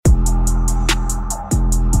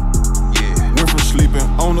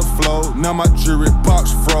on the floor. Now my jewelry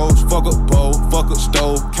box froze. Fuck a bowl, fuck a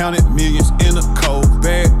stove. Counted millions in a cold.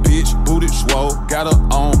 Bad bitch, booty swole. Got her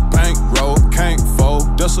on bankroll. Can't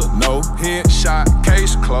fold, that's a no. Headshot,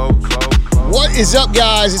 case closed. What is up,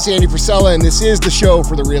 guys? It's Andy Frisella, and this is the show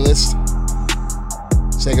for the realist.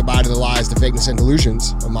 Say goodbye to the lies, the fakeness, and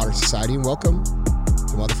delusions of modern society, and welcome to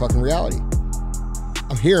motherfucking reality.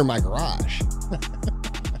 I'm here in my garage.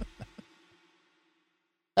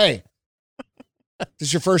 Hey, if this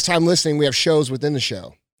is your first time listening, we have shows within the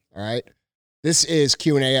show, all right? This is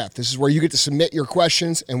Q&AF. This is where you get to submit your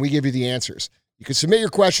questions, and we give you the answers. You can submit your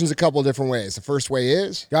questions a couple of different ways. The first way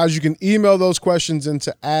is... Guys, you can email those questions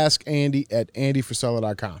into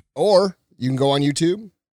askandy@andyfrisella.com. Or you can go on YouTube,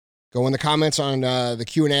 go in the comments on the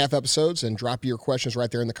Q&AF episodes, and drop your questions right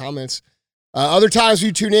there in the comments. Other times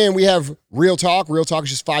you tune in, we have Real Talk. Real Talk is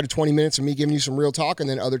just 5 to 20 minutes of me giving you some real talk, and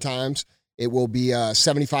then other times it will be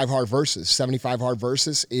 75 Hard Verses. 75 Hard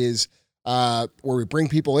Verses is where we bring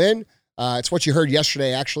people in. It's what you heard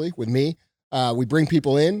yesterday, actually, with me. We bring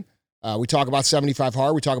people in. We talk about 75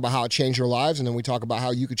 Hard. We talk about how it changed your lives, and then we talk about how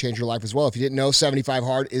you could change your life as well. If you didn't know, 75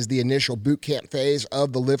 Hard is the initial boot camp phase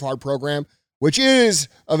of the Live Hard program, which is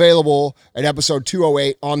available at episode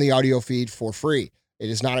 208 on the audio feed for free. It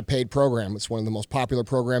is not a paid program. It's one of the most popular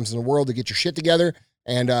programs in the world to get your shit together,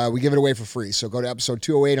 and we give it away for free. So go to episode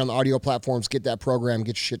 208 on the audio platforms, get that program,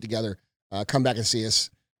 get your shit together, come back and see us,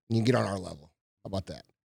 and you can get on our level. How about that?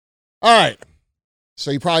 All right. So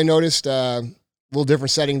you probably noticed... little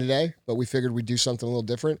different setting today, but we figured we'd do something a little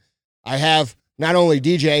different. I have not only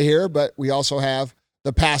DJ here, but we also have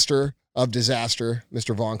the pastor of disaster,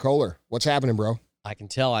 Mr. Vaughn Kohler. What's happening, bro? I can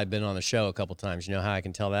tell I've been on the show a couple times. You know how I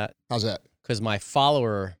can tell that? How's that? Because my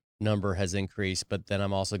follower number has increased, but then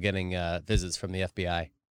I'm also getting visits from the FBI.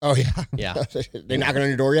 Oh, yeah? Yeah. They knocking on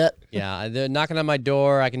your door yet? Yeah, they're knocking on my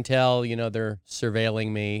door. I can tell, they're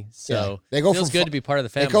surveilling me. So They go it feels good to be part of the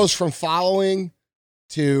family. It goes from following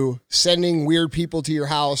to sending weird people to your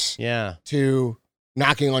house, to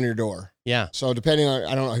knocking on your door. Yeah. So depending on,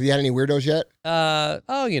 I don't know, have you had any weirdos yet?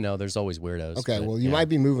 There's always weirdos. Okay, well, you might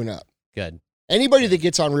be moving up. Good. Anybody that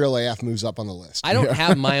gets on Real AF moves up on the list. I don't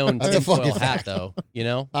have my own That's a tinfoil fucking hat, fact. though.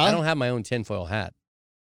 Huh? I don't have my own tinfoil hat.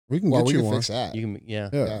 We can get we you can one. fix that. You can, Yeah.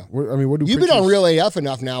 Yeah. What do You've preachers, been on Real AF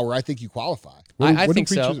enough now where I think you qualify. I do think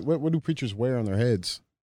so. preachers, what do preachers wear on their heads?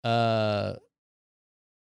 Uh,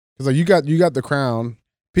 Because like you got the crown.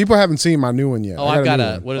 People haven't seen my new one yet. I've got a new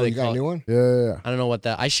one. what do Oh, they you got call a new it? one? Yeah. I don't know what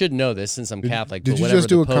that. I should know this since I'm Catholic. Did but you whatever just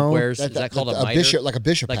do the a Pope cone? wears, is that called a mitre? bishop, like a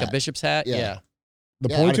bishop Like hat. a bishop's hat? Yeah. Yeah. The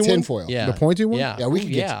Yeah, out of pointy one? tinfoil. Yeah. The pointy one? Yeah. Yeah, we can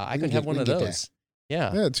get Yeah, I we could can have get- one we of can get those.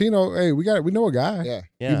 Yeah. Yeah, Tino, hey, we know a guy. Yeah.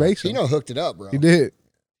 He makes Tino hooked it up, bro. He did.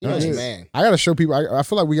 Tino's a Yeah. man. I gotta show people. I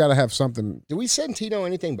feel like we gotta have something. Did we send Tino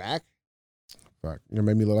anything back? Fuck, you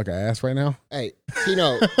made me look like an ass right now. Hey,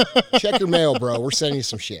 Tino, check your mail, bro. We're sending you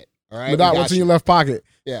some shit. All right. But not what's in your left pocket.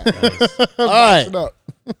 Yeah. All right.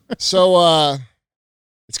 So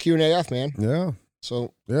it's Q&AF, man. Yeah.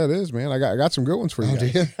 So Yeah, it is, man. I got some good ones for you. oh, do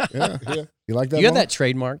Guys. you? Yeah. Yeah. You like that? You have Vaughn? that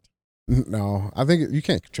trademarked? No, I think you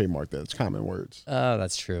can't trademark that. It's common words. Oh,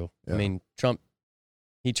 that's true. Yeah. I mean, Trump,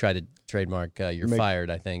 he tried to trademark you're fired,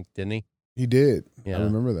 I think, didn't he? He did. Yeah. I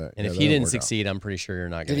remember that. And Yeah, if that he didn't worked out. succeed, I'm pretty sure you're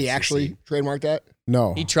not going to Did he actually trademark that?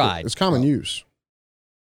 No, He tried. It's common Oh. use.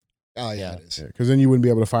 Oh, yeah, Yeah. it is. Because then you wouldn't be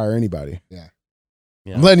able to fire anybody. Yeah.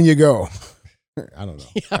 I'm letting you go. I don't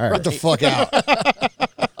know. All right. Get the fuck out.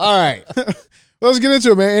 All right. Let's get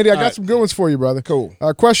into it, man. Andy, I got right. some good ones for you, brother. Cool.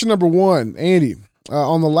 Question number 1, Andy.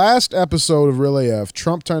 On the last episode of Real AF,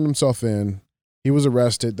 Trump turned himself in. He was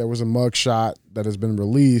arrested. There was a mug shot that has been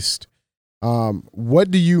released. What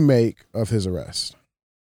do you make of his arrest?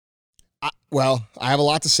 Well, I have a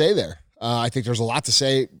lot to say there. I think there's a lot to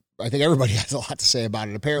say. I think everybody has a lot to say about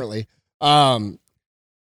it, apparently.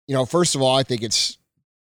 First of all, I think it's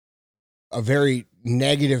a very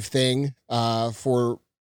negative thing for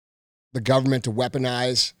the government to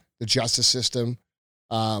weaponize the justice system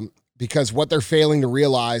because what they're failing to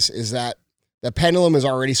realize is that the pendulum is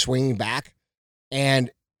already swinging back.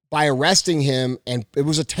 And by arresting him, and it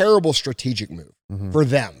was a terrible strategic move for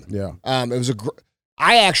them. Yeah. It was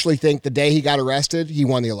I actually think the day he got arrested, he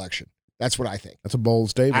won the election. That's what I think. That's a bold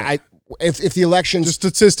statement. If the elections, Just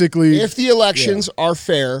statistically. if the elections are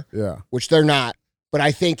fair, Yeah. which they're not, but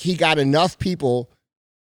I think he got enough people.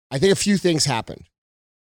 I think a few things happened.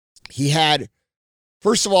 He had,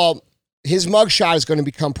 first of all, his mugshot is going to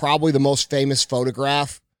become probably the most famous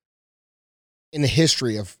photograph in the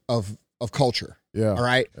history of culture. Yeah. All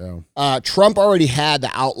right. Yeah. Trump already had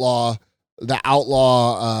the outlaw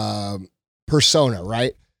persona,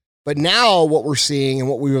 right? But now what we're seeing and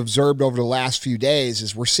what we've observed over the last few days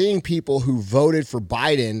is we're seeing people who voted for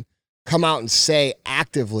Biden come out and say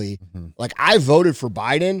actively, like, I voted for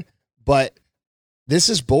Biden, but this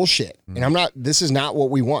is bullshit. And this is not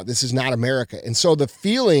what we want. This is not America. And so the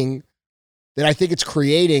feeling that I think it's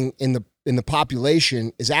creating in the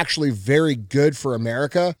population is actually very good for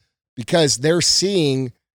America, because they're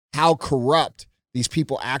seeing how corrupt these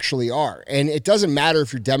people actually are. And it doesn't matter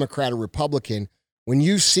if you're Democrat or Republican. When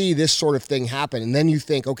you see this sort of thing happen, and then you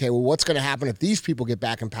think, okay, well, what's going to happen if these people get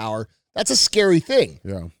back in power? That's a scary thing.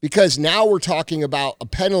 Yeah. Because now we're talking about a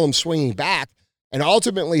pendulum swinging back, and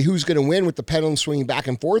ultimately who's going to win with the pendulum swinging back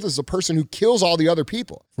and forth is the person who kills all the other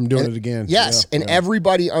people. From doing it again. Yes, and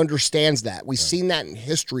everybody understands that. We've seen that in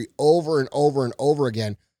history over and over and over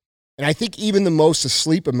again. And I think even the most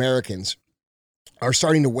asleep Americans are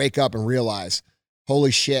starting to wake up and realize,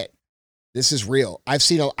 holy shit, this is real. I've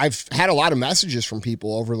had a lot of messages from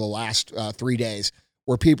people over the last 3 days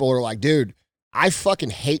where people are like, dude, I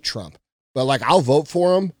fucking hate Trump, but like, I'll vote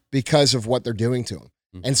for him because of what they're doing to him.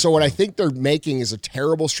 And so what I think they're making is a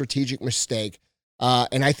terrible strategic mistake.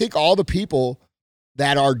 And I think all the people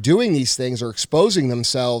that are doing these things are exposing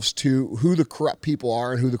themselves to who the corrupt people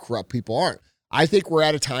are and who the corrupt people aren't. I think we're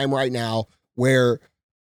at a time right now where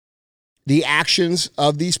the actions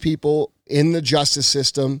of these people in the justice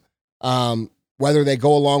system, whether they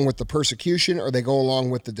go along with the persecution or they go along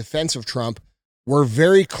with the defense of Trump, we're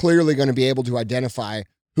very clearly going to be able to identify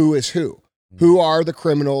who is who are the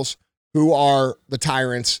criminals, who are the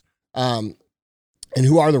tyrants, and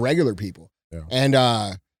who are the regular people. Yeah. And,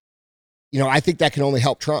 I think that can only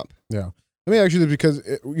help Trump. Yeah. Let me ask you this, because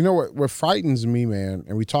you know what frightens me, man,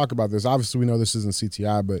 and we talk about this. Obviously, we know this isn't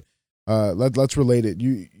CTI, but let's relate it.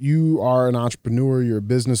 You are an entrepreneur. You're a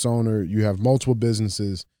business owner. You have multiple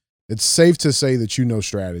businesses. It's safe to say that you know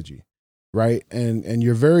strategy, right? And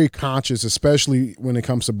you're very conscious, especially when it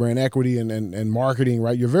comes to brand equity and marketing,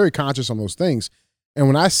 right? You're very conscious on those things. And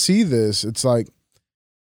when I see this, it's like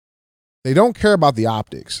they don't care about the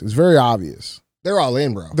optics. It's very obvious. They're all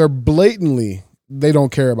in, bro. They're blatantly, they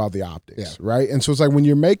don't care about the optics, right? And so it's like when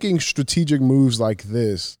you're making strategic moves like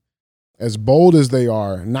this, as bold as they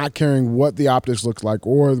are, not caring what the optics look like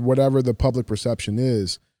or whatever the public perception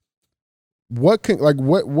is, what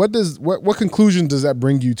conclusion does that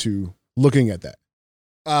bring you to looking at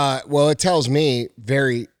that? Well, it tells me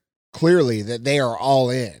very clearly that they are all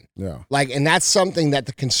in. Yeah. And that's something that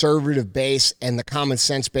the conservative base and the common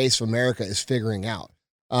sense base of America is figuring out.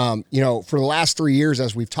 For the last 3 years,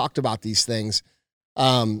 as we've talked about these things,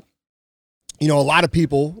 a lot of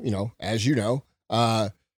people, as you know,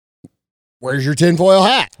 where's your tinfoil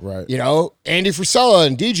hat? Right. Andy Frisella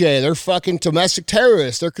and DJ, they're fucking domestic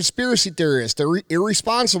terrorists. They're conspiracy theorists. They're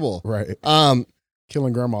irresponsible. Right.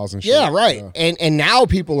 Killing grandmas and shit. Yeah, right. Yeah. And now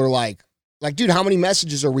people are like, dude, how many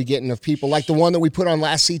messages are we getting of people like the one that we put on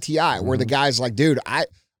last CTI where the guy's like, dude, I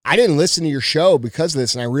didn't listen to your show because of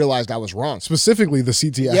this, and I realized I was wrong. Specifically the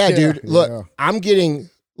CTI. Yeah, dude. Look, I'm getting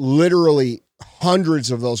literally hundreds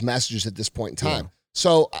of those messages at this point in time. Yeah.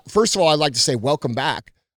 So first of all, I'd like to say welcome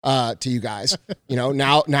back to you guys.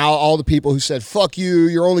 Now all the people who said, fuck you,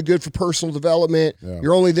 you're only good for personal development,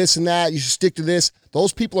 you're only this and that, you should stick to this.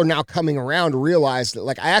 Those people are now coming around to realize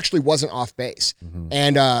that I actually wasn't off base.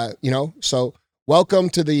 And, so welcome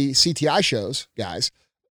to the CTI shows, guys.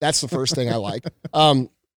 That's the first thing I like.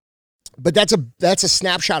 But that's a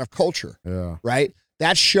snapshot of culture, right?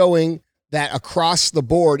 That's showing that across the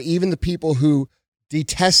board, even the people who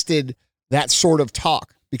detested that sort of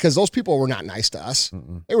talk, because those people were not nice to us.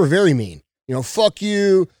 They were very mean. Fuck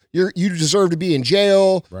you. You deserve to be in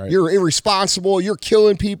jail. Right. You're irresponsible. You're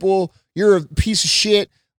killing people. You're a piece of shit.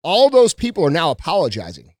 All those people are now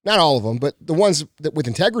apologizing. Not all of them, but the ones that with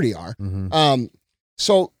integrity are.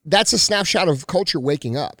 So that's a snapshot of culture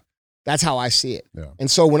waking up. That's how I see it. Yeah. And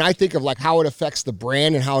so when I think of how it affects the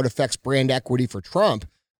brand and how it affects brand equity for Trump,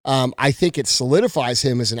 I think it solidifies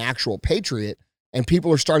him as an actual patriot. And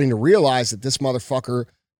people are starting to realize that this motherfucker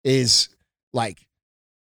is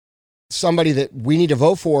somebody that we need to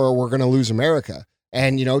vote for or we're going to lose America.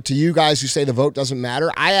 And, to you guys who say the vote doesn't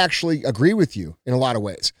matter, I actually agree with you in a lot of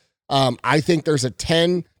ways. I think there's a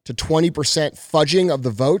 10 to 20% fudging of the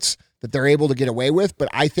votes that they're able to get away with. But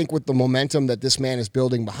I think with the momentum that this man is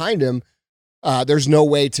building behind him, there's no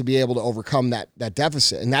way to be able to overcome that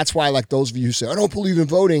deficit. And that's why, those of you who say, I don't believe in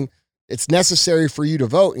voting, it's necessary for you to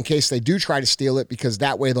vote in case they do try to steal it, because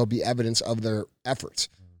that way there'll be evidence of their efforts.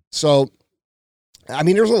 So,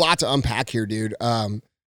 there's a lot to unpack here, dude.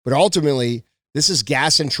 But ultimately, this is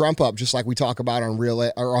gassing Trump up, just like we talk about on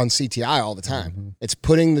on CTI all the time. It's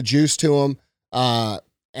putting the juice to him.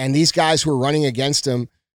 And these guys who are running against him,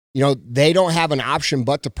 they don't have an option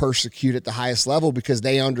but to persecute at the highest level because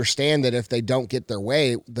they understand that if they don't get their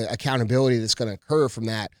way, the accountability that's going to occur from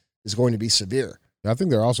that is going to be severe. I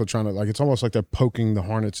think they're also trying to, like, it's almost like they're poking the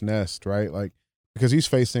hornet's nest, right? Like, because he's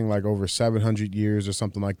facing like over 700 years or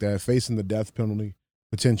something like that, facing the death penalty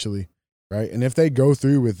potentially, right? And if they go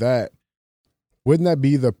through with that, wouldn't that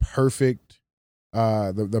be the perfect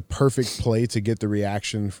the perfect play to get the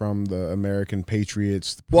reaction from the American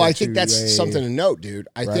patriots? Well, I think that's something to note, dude.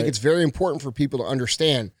 I think it's very important for people to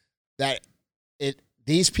understand that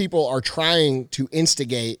these people are trying to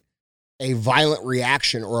instigate a violent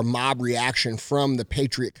reaction or a mob reaction from the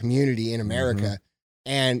patriot community in America.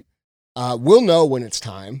 And we'll know when it's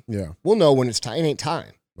time. Yeah. We'll know when it's time. It ain't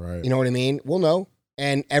time. Right. You know what I mean? We'll know.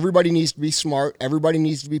 And everybody needs to be smart. Everybody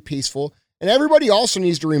needs to be peaceful. And everybody also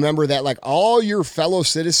needs to remember that, like, all your fellow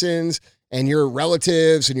citizens and your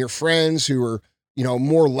relatives and your friends who are,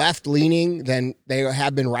 more left-leaning than they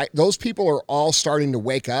have been right, those people are all starting to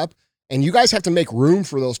wake up. And you guys have to make room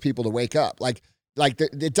for those people to wake up. Like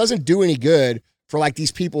it doesn't do any good for, like,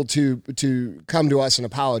 these people to come to us and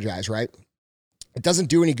apologize, right? It doesn't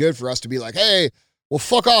do any good for us to be like, hey, well,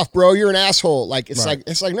 fuck off, bro. You're an asshole. Like, it's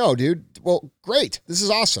like, no, dude. Well, great. This is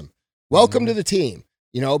awesome. Welcome to the team.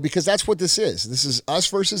 Because that's what this is. This is us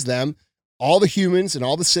versus them. All the humans and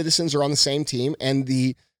all the citizens are on the same team, and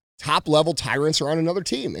the top-level tyrants are on another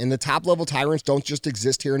team. And the top-level tyrants don't just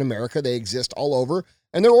exist here in America. They exist all over,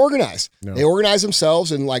 and they're organized. No. They organize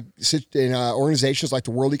themselves in organizations like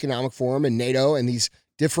the World Economic Forum and NATO and these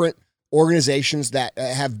different organizations that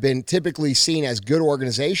have been typically seen as good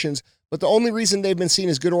organizations. But the only reason they've been seen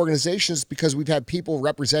as good organizations is because we've had people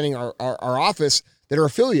representing our office that are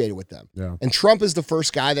affiliated with them. Yeah. And Trump is the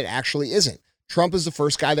first guy that actually isn't. Trump is the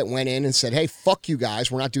first guy that went in and said, hey, fuck you guys.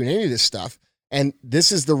 We're not doing any of this stuff. And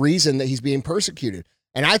this is the reason that he's being persecuted.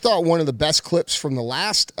 And I thought one of the best clips from the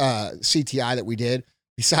last CTI that we did,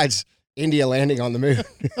 besides India landing on the moon,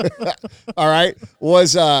 all right,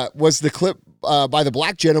 was the clip by the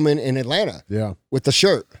black gentleman in Atlanta. Yeah. With the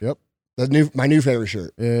shirt. Yep. My new favorite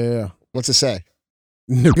shirt. Yeah. What's it say?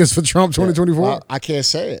 Niggas for Trump 2024? Well, I can't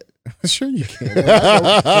say it. Sure you can.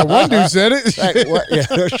 One dude said it. Like, what? Yeah,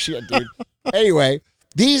 no shit, dude. Anyway,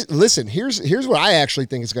 here's what I actually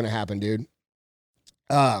think is going to happen, dude.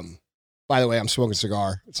 By the way, I'm smoking a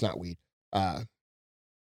cigar. It's not weed. I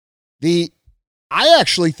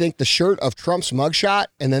actually think the shirt of Trump's mugshot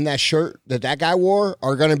and then that shirt that guy wore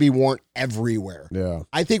are going to be worn everywhere. Yeah.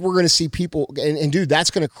 I think we're going to see people, and dude,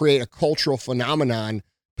 that's going to create a cultural phenomenon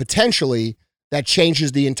potentially that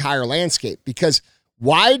changes the entire landscape. Because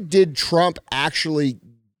why were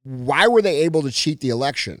they able to cheat the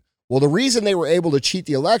election? Well, the reason they were able to cheat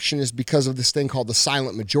the election is because of this thing called the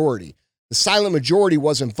silent majority. The silent majority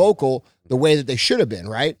wasn't vocal the way that they should have been,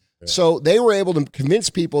 right? Yeah. So they were able to convince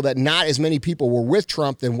people that not as many people were with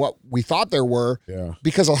Trump than what we thought there were,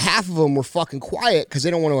 because half of them were fucking quiet because they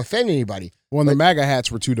don't want to offend anybody. Well, the MAGA hats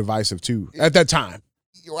were too divisive too at that time.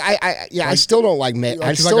 I still don't like MAGA.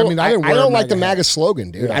 I don't like the MAGA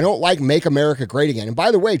slogan, dude. Yeah. I don't like "Make America Great Again." And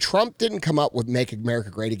by the way, Trump didn't come up with "Make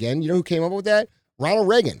America Great Again." You know who came up with that? Ronald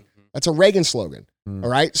Reagan. That's a Reagan slogan. All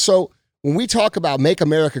right. So when we talk about "Make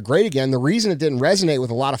America Great Again," the reason it didn't resonate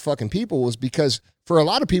with a lot of fucking people was because for a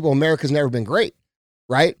lot of people, America's never been great.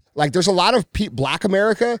 Right? Like, there's a lot of Black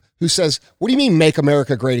America who says, "What do you mean, make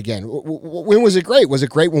America great again? When was it great? Was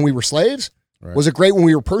it great when we were slaves? Right. Was it great when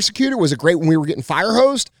we were persecuted? Was it great when we were getting fire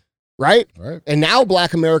hosed?" Right? And now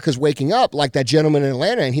Black America's waking up like that gentleman in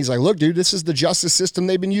Atlanta, and he's like, look, dude, this is the justice system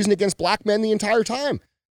they've been using against black men the entire time.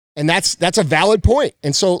 And that's a valid point.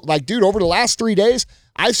 And so, like, dude, over the last 3 days,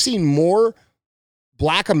 I've seen more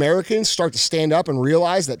Black Americans start to stand up and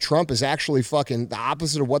realize that Trump is actually fucking the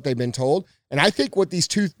opposite of what they've been told. And I think what these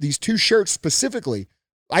two shirts specifically,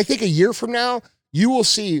 I think a year from now, you will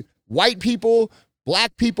see white people,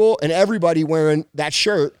 Black people, and everybody wearing that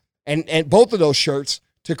shirt and both of those shirts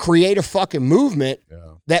to create a fucking movement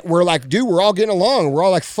that we're like, dude, we're all getting along. We're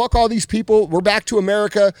all like, fuck all these people. We're back to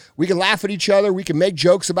America. We can laugh at each other. We can make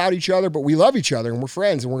jokes about each other, but we love each other and we're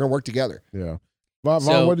friends and we're going to work together. Yeah.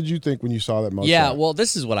 Vaughn, what did you think when you saw that motion? Yeah, well,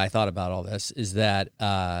 this is what I thought about all this, is that,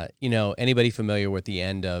 anybody familiar with the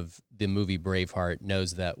end of the movie Braveheart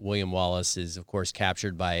knows that William Wallace is, of course,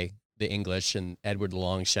 captured by the English and Edward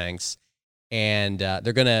Longshanks, and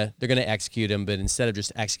they're gonna execute him, but instead of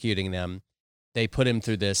just executing them, they put him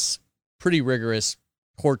through this pretty rigorous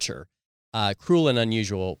torture, cruel and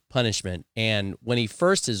unusual punishment. And when he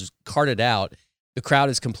first is carted out, the crowd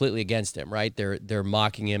is completely against him, right? They're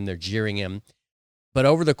mocking him, they're jeering him. But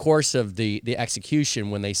over the course of the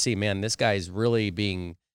execution, when they see, man, this guy is really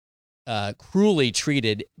being cruelly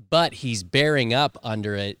treated, but he's bearing up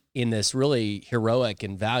under it in this really heroic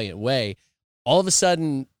and valiant way. All of a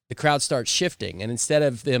sudden, the crowd starts shifting, and instead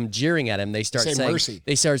of them jeering at him, they start saying mercy.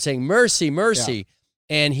 They start saying mercy, mercy,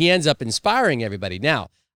 and he ends up inspiring everybody. Now,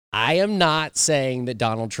 I am not saying that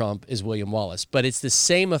Donald Trump is William Wallace, but it's the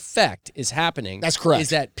same effect is happening. That's correct. Is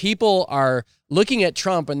that people are looking at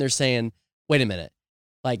Trump and they're saying, wait a minute.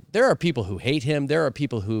 Like, there are people who hate him. There are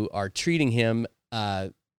people who are treating him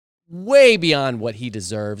way beyond what he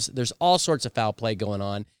deserves. There's all sorts of foul play going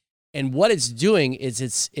on. And what it's doing is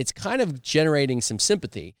it's kind of generating some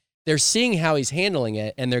sympathy. They're seeing how he's handling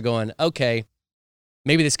it, and they're going, okay,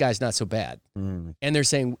 maybe this guy's not so bad. And they're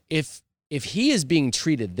saying, if he is being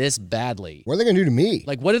treated this badly, what are they going to do to me?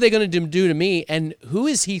 Like, what are they going to do to me? And who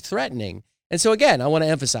is he threatening? And so, again, I want to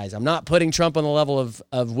emphasize, I'm not putting Trump on the level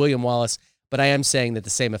of William Wallace, but I am saying that the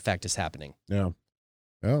same effect is happening. Yeah.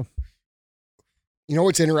 Yeah. You know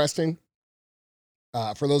what's interesting?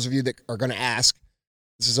 For those of you that are going to ask,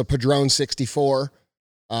 this is a Padron 64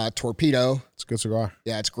 Torpedo. It's a good cigar.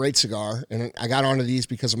 Yeah, it's a great cigar. And I got onto these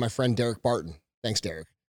because of my friend Derek Barton. Thanks, Derek.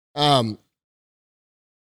 I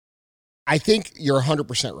think you're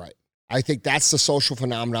 100% right. I think that's the social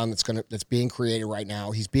phenomenon that's being created right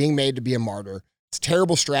now. He's being made to be a martyr. It's a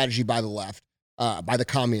terrible strategy by the left, by the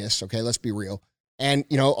communists. Okay, let's be real. And,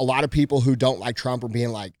 you know, a lot of people who don't like Trump are being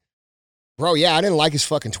like, bro, yeah, I didn't like his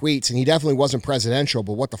fucking tweets, and he definitely wasn't presidential,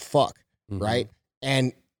 but what the fuck, right?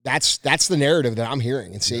 And that's the narrative that I'm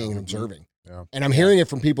hearing and seeing and observing. Yeah. And I'm hearing it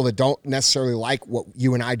from people that don't necessarily like what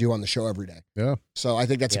you and I do on the show every day. Yeah. So I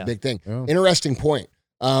think that's a big thing. Yeah. Interesting point.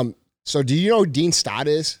 So do you know who Dean Stott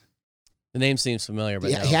is? The name seems familiar, but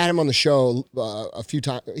no. He had him on the show a few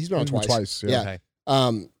times. He's been on twice. Yeah.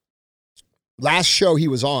 Okay. Last show he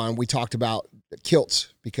was on, we talked about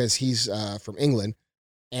kilts because he's from England,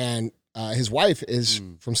 and his wife is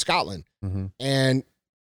from Scotland. And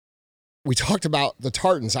we talked about the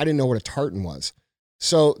tartans. I didn't know what a tartan was.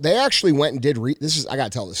 So they actually went and did I got to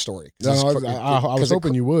tell this story. No, I was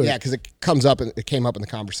hoping you would. Yeah, because it came up in the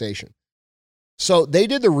conversation. So they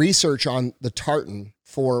did the research on the tartan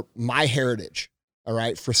for MyHeritage, all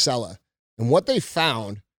right, for Frisella. And what they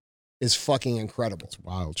found is fucking incredible. It's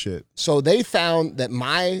wild shit. So they found that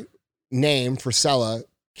my name, Frisella,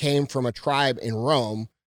 came from a tribe in Rome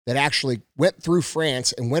that actually went through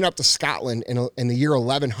France and went up to Scotland in the year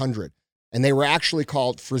 1100. And they were actually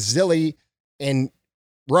called Frizilli in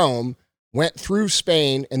Rome, went through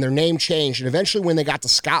Spain, and their name changed. And eventually when they got to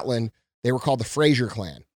Scotland, they were called the Fraser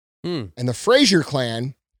clan. And the Fraser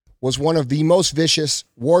clan was one of the most vicious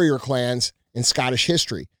warrior clans in Scottish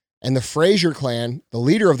history. And the Fraser clan, the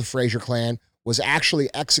leader of the Fraser clan, was actually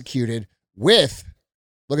executed with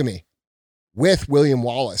William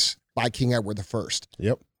Wallace by King Edward I.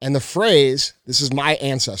 Yep. And the phrase, this is my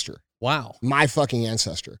ancestor. Wow. My fucking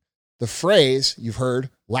ancestor. The phrase, you've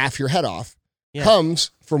heard, laugh your head off,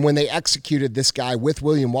 comes from when they executed this guy with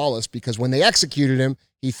William Wallace, because when they executed him,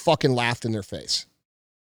 he fucking laughed in their face.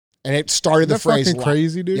 And it started the phrase. Fucking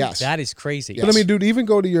crazy, dude. Yes. That is crazy. Yes. But I mean, dude, even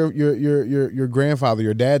go to your grandfather,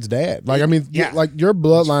 your dad's dad. Like, I mean, like your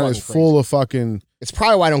bloodline is full of fucking. It's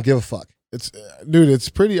probably why I don't give a fuck. It's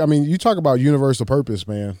pretty. I mean, you talk about universal purpose,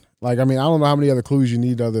 man. Like, I mean, I don't know how many other clues you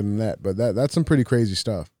need other than that, but that's some pretty crazy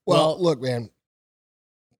stuff. Well, look, man.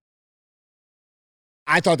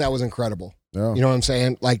 I thought that was incredible. Yeah. You know what I'm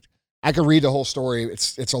saying? Like, I could read the whole story.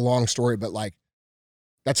 It's a long story, but like,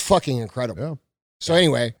 that's fucking incredible. Yeah. So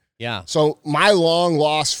anyway. Yeah. So my long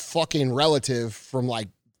lost fucking relative from like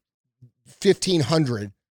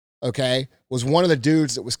 1500, okay, was one of the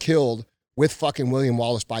dudes that was killed with fucking William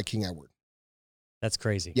Wallace by King Edward. That's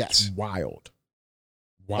crazy. Yes. Wild.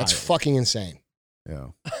 That's fucking insane. Yeah.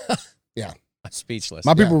 Yeah. I'm speechless.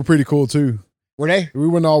 My people were pretty cool too. Were they? We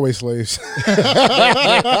weren't always slaves.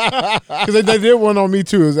 Because they did one on me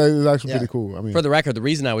too. It was actually pretty cool. I mean, for the record, the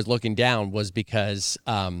reason I was looking down was because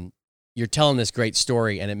you're telling this great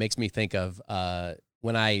story, and it makes me think of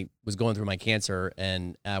when I was going through my cancer,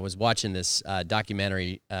 and I was watching this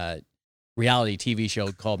documentary reality TV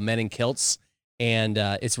show called Men in Kilts, and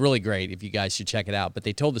it's really great. If you guys should check it out. But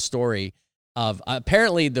they told the story of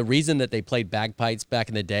apparently the reason that they played bagpipes back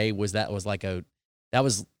in the day was that was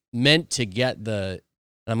meant to get the,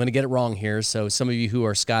 and I'm going to get it wrong here, so some of you who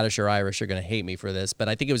are Scottish or Irish are going to hate me for this, but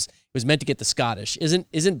I think it was meant to get the Scottish.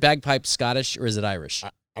 Isn't bagpipe Scottish or is it Irish?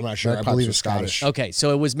 I'm not sure. I believe it's Scottish. Okay,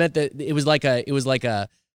 so it was meant that it was like a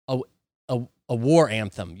war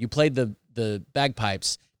anthem. You played the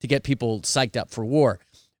bagpipes to get people psyched up for war.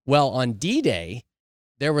 Well, on D-Day,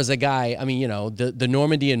 there was a guy. I mean, you know, the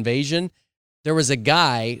Normandy invasion. There was a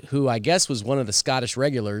guy who I guess was one of the Scottish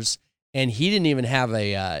regulars, and he didn't even have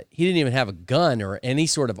a gun or any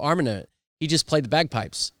sort of armament. He just played the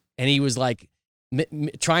bagpipes, and he was like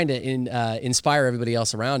trying to inspire everybody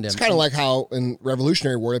else around him. It's kind of like how in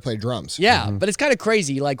Revolutionary War they play drums. Yeah, but it's kind of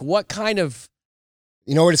crazy. Like, what kind of...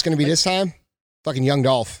 You know what it's going to be this time? Fucking Young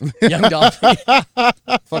Dolph. Young Dolph.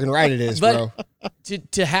 Fucking right it is, but bro.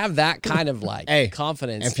 To have that kind of like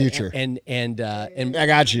confidence and future and I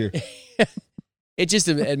got you. It's just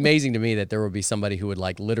amazing to me that there would be somebody who would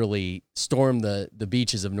like literally storm the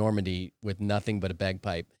beaches of Normandy with nothing but a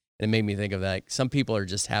bagpipe. And it made me think of that. Some people are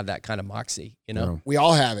just have that kind of moxie, you know? Yeah. We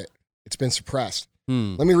all have it. It's been suppressed.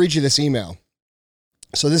 Let me read you this email.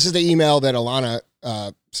 So this is the email that Alana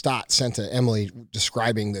Stott sent to Emily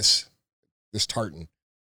describing this tartan.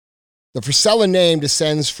 The Frisella name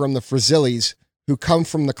descends from the Frisillis, who come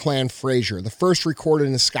from the clan Fraser, the first recorded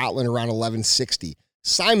in Scotland around 1160.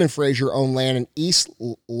 Simon Fraser owned land in East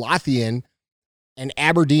Lothian and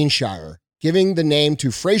Aberdeenshire, giving the name to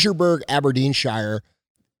Fraserburgh, Aberdeenshire.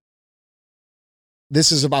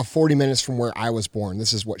 This is about 40 minutes from where I was born.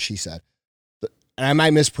 This is what she said. And I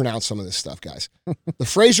might mispronounce some of this stuff, guys. The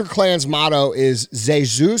Fraser clan's motto is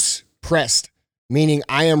Jesus Prest, meaning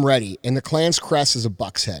I am ready, and the clan's crest is a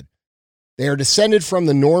buck's head. They are descended from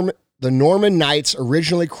the Norman knights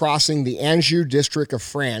originally crossing the Anjou district of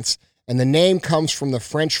France, and the name comes from the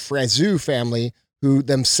French Fréjus family, who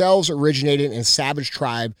themselves originated in a savage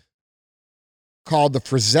tribe called the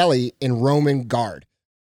Friselli in Roman Guard.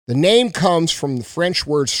 The name comes from the French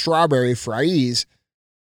word strawberry, fraise,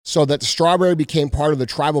 so that the strawberry became part of the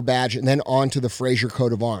tribal badge and then on to the Fraser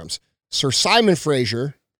coat of arms. Sir Simon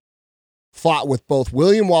Fraser fought with both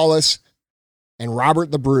William Wallace and Robert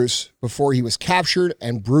the Bruce before he was captured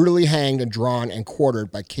and brutally hanged and drawn and quartered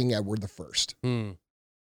by King Edward I.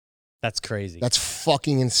 That's crazy. That's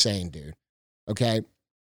fucking insane, dude. Okay.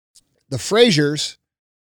 The Frasers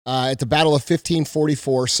at the Battle of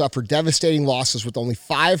 1544 suffered devastating losses with only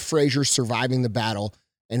 5 Frasers surviving the battle,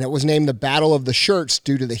 and it was named the Battle of the Shirts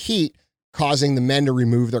due to the heat causing the men to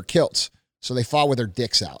remove their kilts. So they fought with their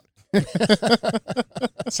dicks out.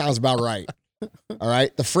 Sounds about right. All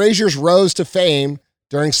right. The Frasers rose to fame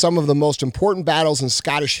during some of the most important battles in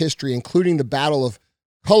Scottish history, including the Battle of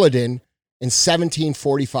Culloden in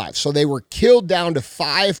 1745. So they were killed down to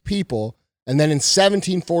 5 people, and then in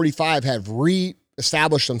 1745 have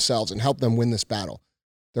re-established themselves and helped them win this battle.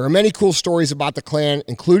 There are many cool stories about the clan,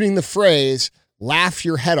 including the phrase, laugh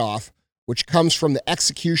your head off, which comes from the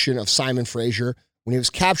execution of Simon Fraser when he was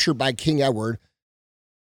captured by King Edward.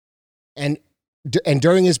 And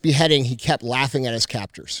during his beheading, he kept laughing at his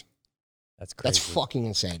captors. That's crazy. That's fucking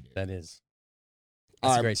insane, dude. That is.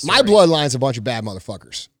 That's That's a a great story. my bloodline's a bunch of bad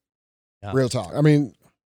motherfuckers. Yeah. Real talk. I mean,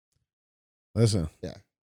 listen. Well,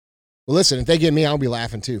 listen, if they get me, I'll be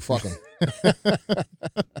laughing too. Fuck them.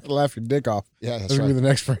 Laugh your dick off. Yeah, that's That's gonna be right. the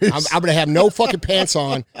next phrase. I'm going to have no fucking pants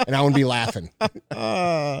on, and I'm going to be laughing.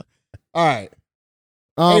 All right.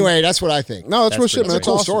 Anyway, that's what I think. No, that's real pretty shit, man. That's a That's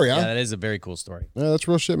cool awesome. story, huh? Yeah, that is a very cool story. Yeah, that's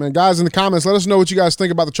real shit, man. Guys, in the comments, let us know what you guys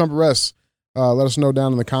think about the Trump arrests. Let us know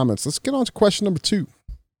down in the comments. Let's get on to question number 2.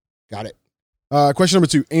 Got it. Question number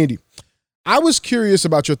 2, Andy. I was curious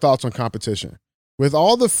about your thoughts on competition. With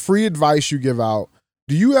all the free advice you give out,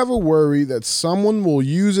 do you ever worry that someone will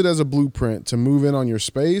use it as a blueprint to move in on your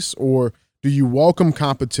space, or do you welcome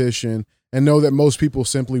competition and know that most people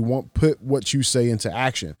simply won't put what you say into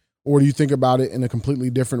action? Or do you think about it in a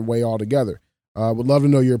completely different way altogether? Would love to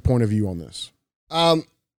know your point of view on this.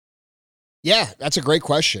 Yeah, that's a great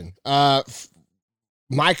question.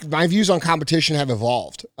 My views on competition have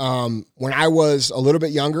evolved. When I was a little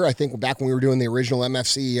bit younger, I think back when we were doing the original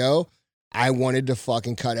MFCEO, I wanted to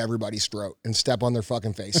fucking cut everybody's throat and step on their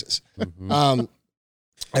fucking faces. I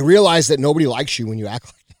realized that nobody likes you when you act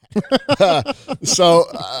like that. So,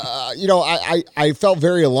 I felt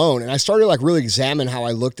very alone, and I started like really examine how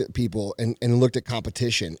I looked at people and looked at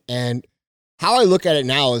competition. And how I look at it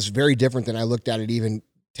now is very different than I looked at it even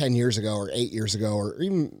 10 years ago or 8 years ago, or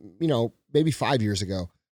even, maybe 5 years ago.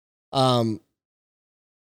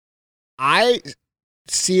 I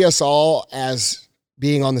see us all as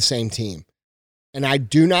being on the same team. And I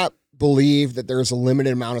do not believe that there's a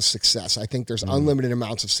limited amount of success. I think there's unlimited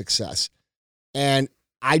amounts of success. And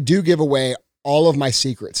I do give away all of my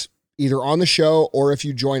secrets, either on the show or if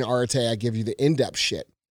you join Arate, I give you the in-depth shit.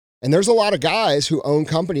 And there's a lot of guys who own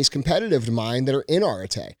companies competitive to mine that are in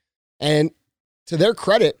Arate. And to their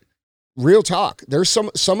credit, real talk, there's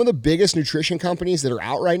some of the biggest nutrition companies that are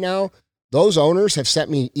out right now. Those owners have sent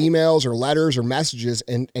me emails or letters or messages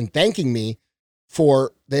and thanking me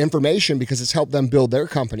for the information because it's helped them build their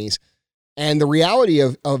companies. And the reality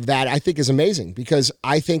of that, I think, is amazing because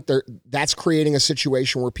I think that's creating a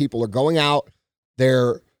situation where people are going out,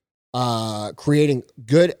 they're creating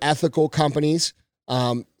good, ethical companies,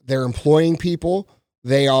 they're employing people,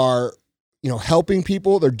 they are, helping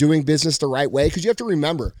people, they're doing business the right way. Because you have to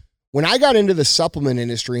remember, when I got into the supplement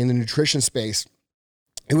industry in the nutrition space,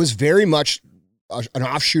 it was very much an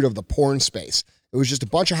offshoot of the porn space. It was just a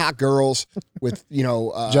bunch of hot girls with,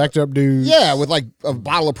 jacked up dudes. Yeah, with like a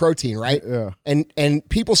bottle of protein, right? Yeah. And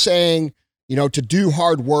people saying, to do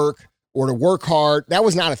hard work or to work hard, that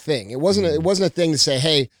was not a thing. It wasn't a thing to say,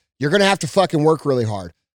 hey, you're going to have to fucking work really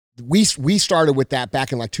hard. We started with that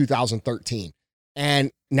back in like 2013.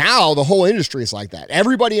 And now the whole industry is like that.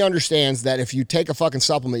 Everybody understands that if you take a fucking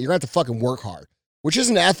supplement, you're going to have to fucking work hard, which is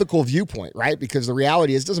an ethical viewpoint, right? Because the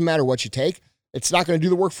reality is it doesn't matter what you take. It's not going to do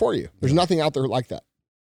the work for you. There's nothing out there like that.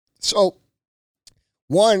 So,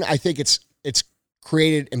 one, I think it's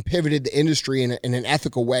created and pivoted the industry in an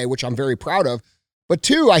ethical way, which I'm very proud of. But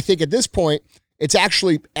two, I think at this point, it's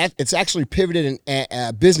actually pivoted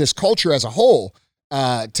in business culture as a whole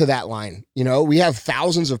to that line. We have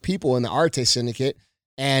thousands of people in the Arte Syndicate,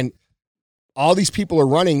 and all these people are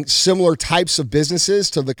running similar types of businesses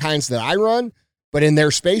to the kinds that I run, but in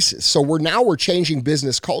their spaces. So we're changing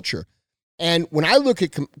business culture. And when I look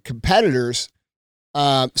at competitors,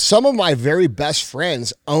 some of my very best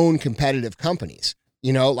friends own competitive companies.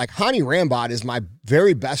 Like Hani Rambod is my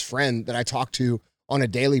very best friend that I talk to on a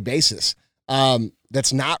daily basis.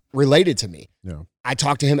 That's not related to me. Yeah. I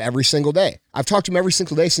talk to him every single day. I've talked to him every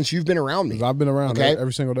single day since you've been around me. I've been around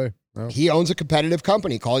every single day. Yeah. He owns a competitive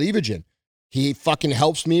company called Evogen. He fucking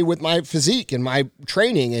helps me with my physique and my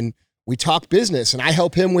training, and we talk business, and I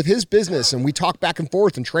help him with his business, and we talk back and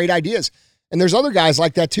forth and trade ideas. And there's other guys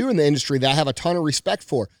like that too in the industry that I have a ton of respect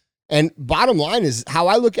for. And bottom line is how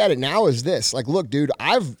I look at it now is this: like, look, dude,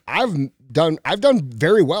 I've done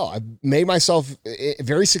very well. I've made myself a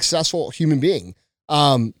very successful human being.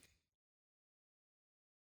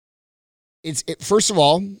 First of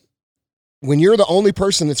all, when you're the only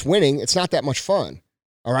person that's winning, it's not that much fun.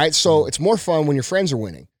 All right. So it's more fun when your friends are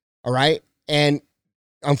winning. All right. And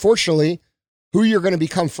unfortunately, who you're going to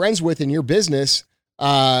become friends with in your business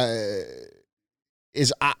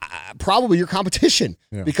is probably your competition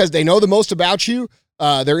because they know the most about you.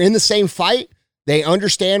 They're in the same fight. They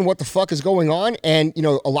understand what the fuck is going on. And,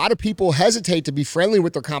 a lot of people hesitate to be friendly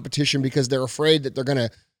with their competition because they're afraid that they're going to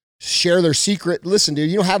share their secret. Listen,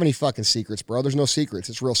 dude, you don't have any fucking secrets, bro. There's no secrets.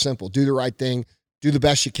 It's real simple. Do the right thing. Do the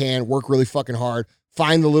best you can. Work really fucking hard.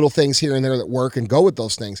 Find the little things here and there that work and go with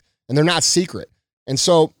those things. And they're not secret. And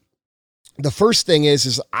so the first thing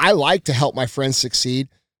is I like to help my friends succeed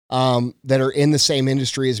that are in the same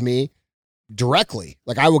industry as me directly.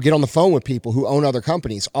 Like I will get on the phone with people who own other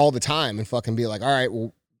companies all the time and fucking be like, all right,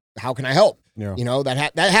 well, how can I help? Yeah.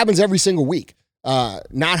 That happens every single week. Not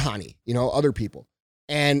Hani, other people.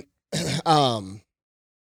 And by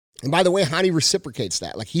the way, Hani reciprocates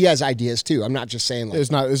that. Like he has ideas too. I'm not just saying like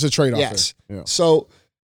it's a trade-off. Yes. There. Yeah. So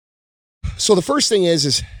the first thing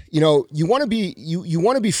is you want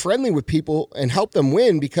to be friendly with people and help them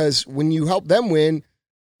win, because when you help them win,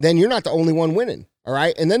 then you're not the only one winning. All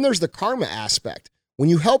right. And then there's the karma aspect. When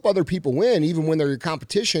you help other people win, even when they're your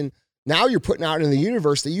competition, now you're putting out in the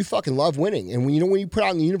universe that you fucking love winning. And when you put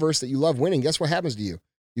out in the universe that you love winning, guess what happens to you?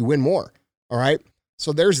 You win more. All right.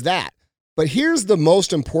 So there's that. But here's the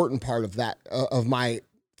most important part of that, of my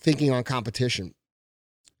thinking on competition.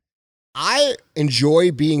 I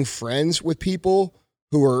enjoy being friends with people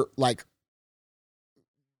who are like,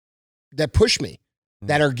 that push me,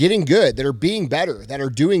 that are getting good, that are being better, that are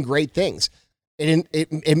doing great things.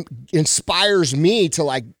 It inspires me to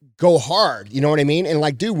like go hard. You know what I mean? And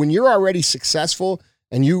like, dude, when you're already successful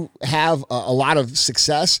and you have a lot of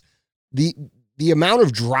success, the amount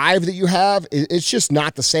of drive that you have, it's just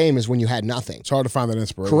not the same as when you had nothing. It's hard to find that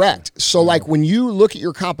inspiration. Correct. So like when you look at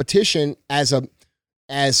your competition as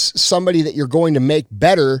somebody that you're going to make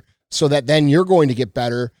better so that then you're going to get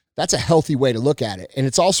better, that's a healthy way to look at it. And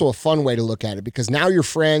it's also a fun way to look at it because now you're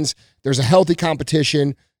friends. There's a healthy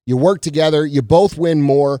competition. You work together. You both win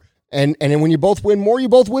more. And then when you both win more, you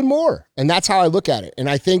both win more. And that's how I look at it. And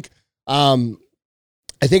I think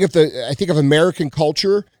if American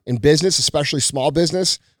culture in business, especially small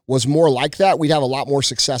business, was more like that, we'd have a lot more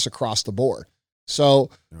success across the board. So,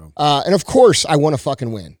 and of course I want to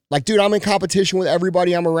fucking win. Like, dude, I'm in competition with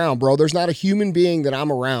everybody I'm around, bro. There's not a human being that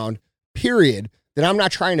I'm around, period, that I'm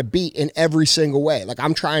not trying to beat in every single way. Like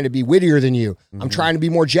I'm trying to be wittier than you. I'm trying to be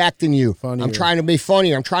more jacked than you. Funnier. I'm trying to be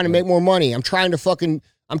funnier. I'm trying to make more money. I'm trying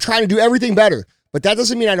to do everything better. But that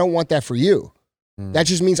doesn't mean I don't want that for you. That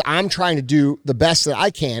just means I'm trying to do the best that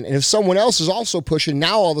I can. And if someone else is also pushing,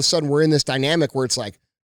 now all of a sudden we're in this dynamic where it's like,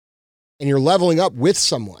 and you're leveling up with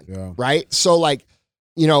someone, right? So like,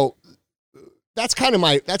 you know, that's kind of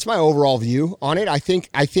that's my overall view on it. I think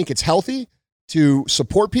it's healthy to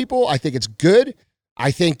support people. I think it's good.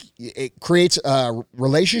 I think it creates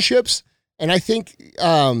relationships, and I think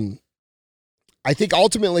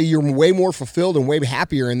ultimately you're way more fulfilled and way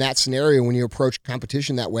happier in that scenario when you approach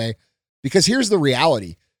competition that way. Because here's the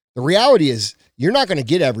reality. The reality is you're not going to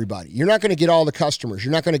get everybody. You're not going to get all the customers.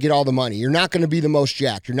 You're not going to get all the money. You're not going to be the most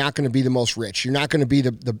jacked. You're not going to be the most rich. You're not going to be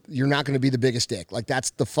you're not going to be the biggest dick. Like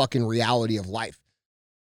that's the fucking reality of life.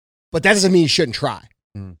 But that doesn't mean you shouldn't try,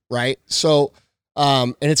 right? So,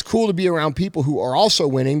 and it's cool to be around people who are also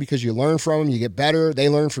winning because you learn from them, you get better, they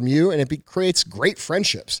learn from you, and it creates great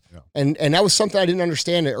friendships. Yeah. And that was something I didn't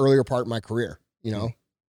understand in the earlier part of my career, you know?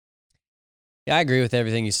 Yeah, I agree with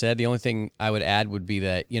everything you said. The only thing I would add would be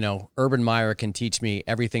that, you know, Urban Meyer can teach me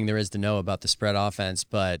everything there is to know about the spread offense,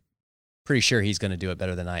 but pretty sure he's going to do it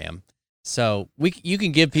better than I am. So you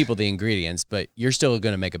can give people the ingredients, but you're still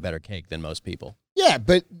going to make a better cake than most people. Yeah,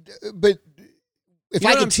 but if you know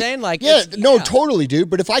I what could I'm saying, like, totally,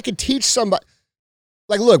 dude. But if I could teach somebody,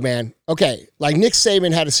 like, look, man, okay, like Nick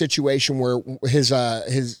Saban had a situation where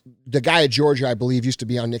the guy at Georgia, I believe, used to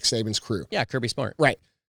be on Nick Saban's crew. Yeah, Kirby Smart, right,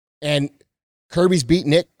 and Kirby's beat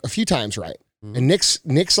Nick a few times, right, and Nick's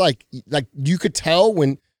like you could tell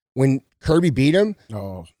when Kirby beat him,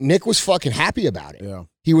 Nick was fucking happy about it. Yeah,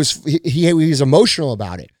 he was emotional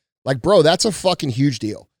about it. Like, bro, that's a fucking huge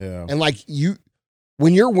deal. Yeah, and like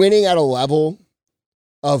when you're winning at a level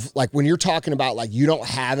of like when you're talking about like you don't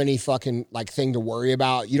have any fucking like thing to worry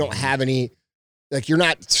about, you don't have any, like you're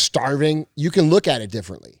not starving, you can look at it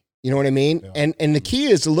differently. You know what I mean? Yeah. And the key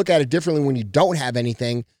is to look at it differently when you don't have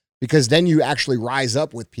anything, because then you actually rise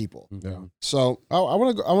up with people. Yeah. So I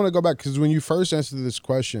want to go back, because when you first answered this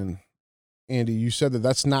question, Andy, you said that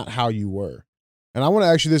that's not how you were, and I want to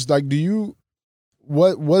ask you this: like,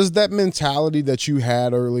 what was that mentality that you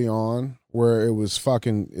had early on, where it was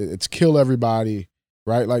it's kill everybody,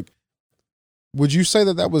 right? Like, would you say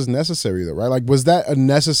that was necessary though, right? Like, was that a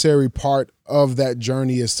necessary part of that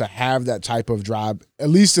journey, is to have that type of drive, at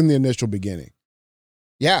least in the initial beginning?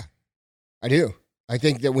 Yeah, I do. I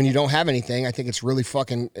think that when you don't have anything, I think it's really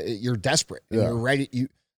you're desperate and you're ready. You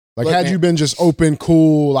been just open,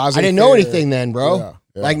 cool, I didn't know anything then, bro. Yeah.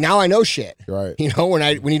 Yeah. Like now I know shit. Right. You know,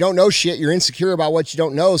 when you don't know shit, you're insecure about what you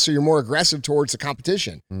don't know, so you're more aggressive towards the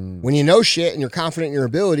competition. When you know shit and you're confident in your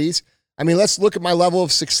abilities, I mean, let's look at my level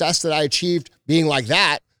of success that I achieved being like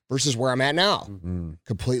that versus where I'm at now.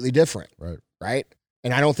 Completely different. Right.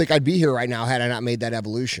 And I don't think I'd be here right now had I not made that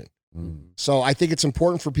evolution. So I think it's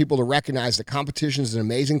important for people to recognize that competition is an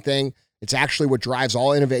amazing thing. It's actually what drives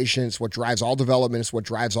all innovation. It's what drives all development. It's what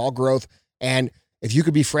drives all growth. And if you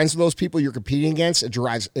could be friends with those people you're competing against, it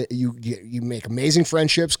drives you make amazing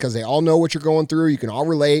friendships because they all know what you're going through. You can all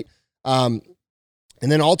relate. And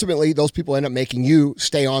then ultimately, those people end up making you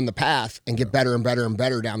stay on the path and get better and better and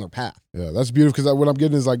better down their path. Yeah, that's beautiful, because what I'm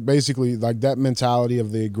getting is like basically like that mentality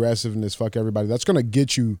of the aggressiveness, fuck everybody. That's going to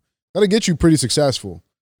get you pretty successful.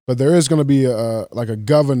 But there is going to be a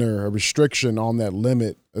governor, a restriction on that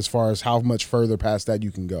limit as far as how much further past that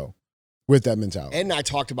you can go with that mentality. Ed and I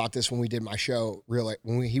talked about this when we did my show,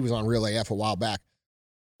 he was on Real AF a while back.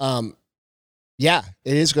 Yeah,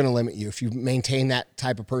 it is going to limit you if you maintain that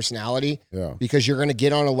type of personality. Yeah. Because you're going to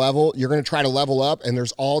get on a level, you're going to try to level up, and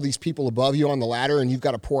there's all these people above you on the ladder, and you've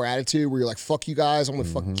got a poor attitude where you're like, fuck you guys, I'm going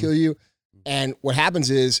to fucking kill you. And what happens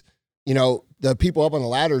is, you know, the people up on the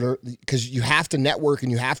ladder, because you have to network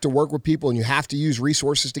and you have to work with people and you have to use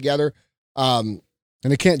resources together. And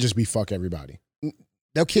it can't just be fuck everybody.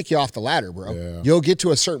 They'll kick you off the ladder, bro. Yeah. You'll get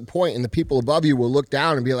to a certain point and the people above you will look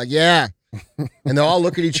down and be like, yeah. And they'll all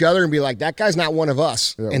look at each other and be like, that guy's not one of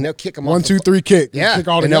us. Yeah. And they'll kick them off. 1, 2, 3, kick. Yeah. Kick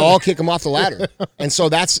and they'll all kick them off the ladder. And so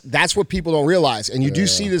that's what people don't realize. And you do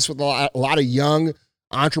see this with a lot of young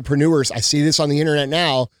entrepreneurs. I see this on the internet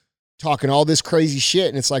now, talking all this crazy shit.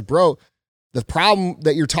 And it's like, bro, the problem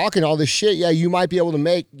that you're talking all this shit, you might be able to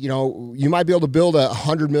make, you might be able to build a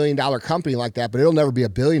 $100 million company like that, but it'll never be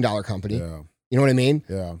 $1 billion company. Yeah. You know what I mean?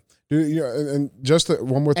 Yeah. Dude, and just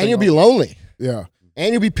one more thing. And you'll be lonely. Yeah.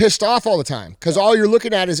 And you'll be pissed off all the time because all you're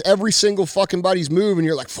looking at is every single fucking buddy's move, and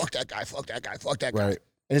you're like, fuck that guy, fuck that guy, fuck that guy. Right.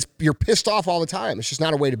 And you're pissed off all the time. It's just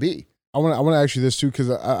not a way to be. I want to ask you this too, because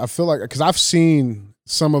I feel like, because I've seen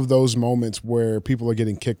some of those moments where people are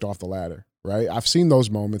getting kicked off the ladder, right? I've seen those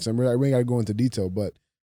moments, and we ain't got to go into detail, but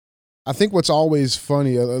I think what's always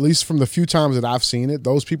funny, at least from the few times that I've seen it,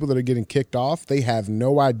 those people that are getting kicked off, they have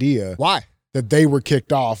no idea why that they were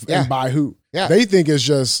kicked off and by who. Yeah. They think it's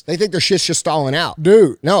just, They think their shit's just stalling out.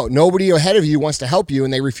 dude. No, nobody ahead of you wants to help you,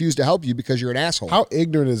 and they refuse to help you because you're an asshole. How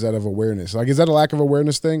ignorant is that of awareness? Like, is that a lack of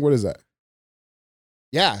awareness thing? What is that?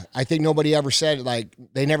 Yeah, I think nobody ever said, like,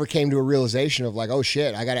 they never came to a realization of, like, oh,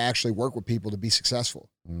 shit, I got to actually work with people to be successful.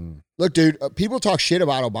 Look, dude, people talk shit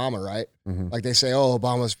about Obama, right? Mm-hmm. Like, they say, oh,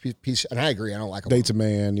 Obama's a piece, and I agree, I don't like Obama. Dates a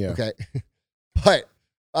man, yeah. Okay. But,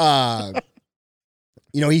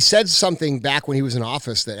 you know, he said something back when he was in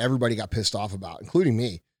office that everybody got pissed off about, including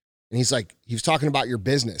me. And he's like, he was talking about your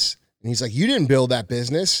business. And he's like, you didn't build that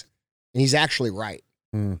business. And he's actually right.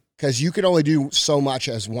 Because you can only do so much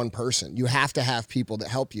as one person. You have to have people that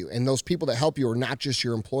help you. And those people that help you are not just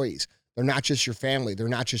your employees. They're not just your family. They're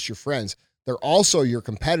not just your friends. They're also your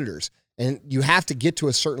competitors. And you have to get to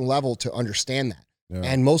a certain level to understand that. Yeah.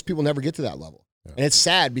 And most people never get to that level. Yeah. And it's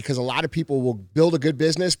sad because a lot of people will build a good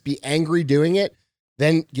business, be angry doing it,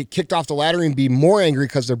 then get kicked off the ladder and be more angry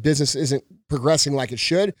because their business isn't progressing like it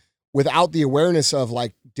should, without the awareness of,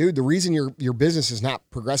 like, dude, the reason your business is not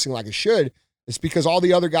progressing like it should is because all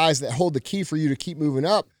the other guys that hold the key for you to keep moving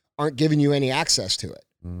up aren't giving you any access to it.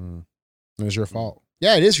 It's your fault.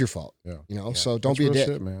 Yeah, it is your fault. Yeah. You know, so don't be a dick.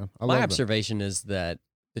 Shit, man. My observation is that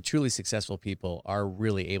the truly successful people are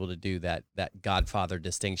really able to do that Godfather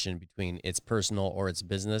distinction between it's personal or it's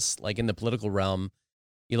business. Like in the political realm,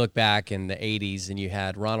 you look back in the 80s and you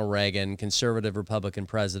had Ronald Reagan, conservative Republican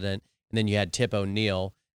president, and then you had Tip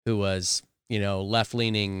O'Neill, who was, you know,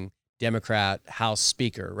 left-leaning Democrat House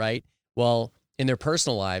Speaker, right? Well, in their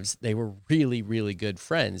personal lives, they were really, really good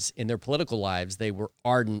friends. In their political lives, they were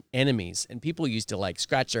ardent enemies. And people used to, like,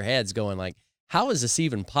 scratch their heads going, like, how is this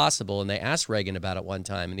even possible? And they asked Reagan about it one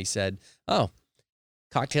time, and he said, oh,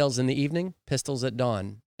 cocktails in the evening, pistols at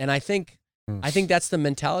dawn. And I think that's the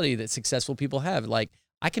mentality that successful people have. Like,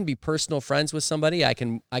 I can be personal friends with somebody. I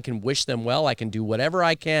can wish them well. I can do whatever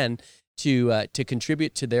I can to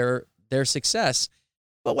contribute to their success.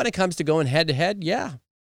 But when it comes to going head to head, yeah,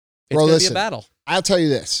 it's going to be a battle. I'll tell you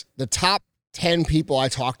this: the top 10 people I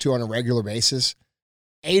talk to on a regular basis,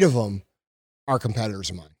 8 of them are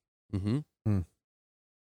competitors of mine. Mm-hmm.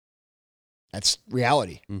 That's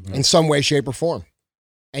reality in some way, shape, or form.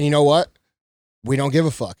 And you know what? We don't give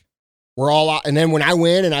a fuck. We're all out. And then when I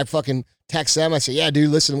win and I fucking text them, I say, yeah, dude,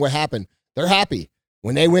 listen, what happened? They're happy.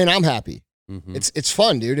 When they win, I'm happy. It's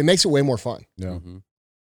fun, dude. It makes it way more fun. Yeah.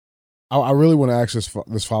 I really want to ask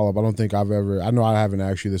this follow-up. I don't think I know I haven't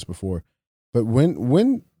asked you this before, but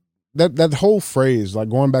when that whole phrase, like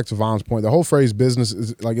going back to Von's point, the whole phrase business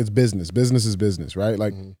is like, it's business. Business is business, right?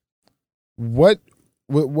 Like what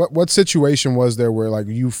situation was there where, like,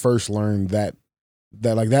 you first learned that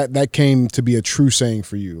came to be a true saying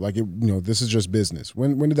for you? Like, this is just business.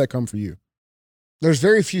 When did that come for you? There's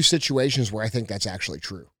very few situations where I think that's actually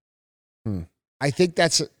true. I think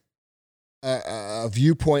that's a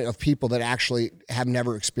viewpoint of people that actually have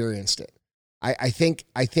never experienced it. I think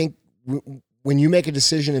when you make a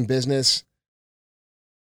decision in business,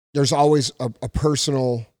 there's always a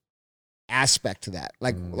personal aspect to that.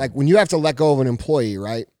 Like when you have to let go of an employee,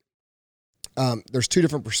 right? There's 2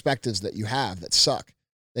 different perspectives that you have that suck.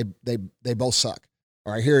 They both suck.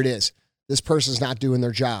 All right, here it is. This person's not doing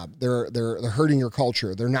their job. They're hurting your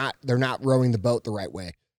culture. They're not rowing the boat the right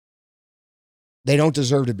way. They don't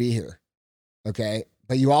deserve to be here. Okay.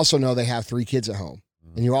 But you also know they have 3 kids at home,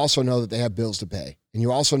 and you also know that they have bills to pay. And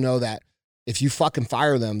you also know that if you fucking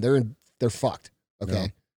fire them, they're fucked. Okay. Yeah.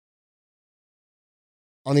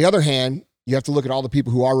 On the other hand, you have to look at all the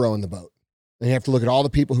people who are rowing the boat, and you have to look at all the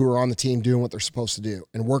people who are on the team doing what they're supposed to do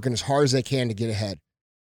and working as hard as they can to get ahead.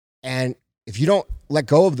 And if you don't let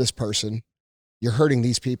go of this person, you're hurting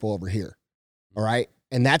these people over here. All right.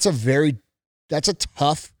 And that's a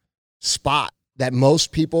tough spot that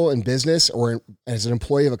most people in business or as an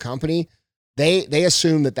employee of a company, they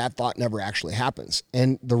assume that thought never actually happens.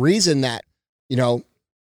 And the reason that,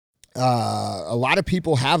 a lot of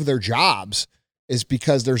people have their jobs is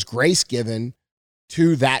because there's grace given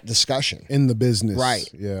to that discussion in the business. Right.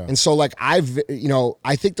 Yeah. And so, like, I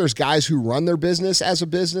think there's guys who run their business as a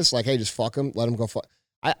business, like, hey, just fuck them, let them go fuck.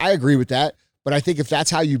 I agree with that. But I think if that's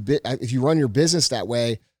how if you run your business that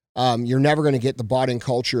way, you're never going to get the bought-in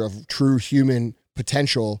culture of true human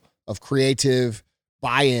potential of creative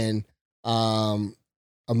buy-in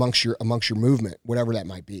amongst your movement, whatever that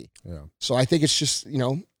might be. Yeah. So I think it's just,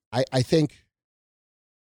 I think,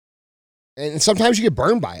 and sometimes you get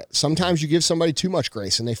burned by it. Sometimes you give somebody too much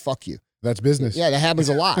grace and they fuck you. That's business. Yeah, that happens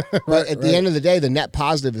a lot. But at the end of the day, the net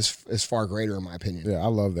positive is far greater, in my opinion. Yeah, I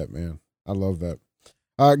love that, man. I love that.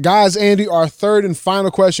 Guys, Andy, our third and final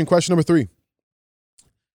question number 3.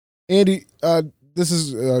 Andy, this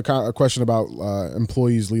is kind of a question about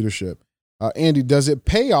employees' leadership. Andy, does it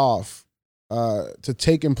pay off to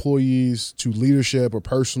take employees to leadership or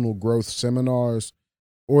personal growth seminars,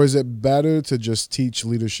 or is it better to just teach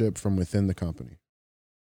leadership from within the company?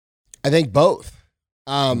 I think both.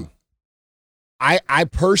 I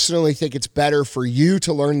personally think it's better for you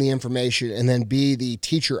to learn the information and then be the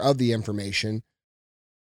teacher of the information,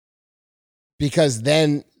 because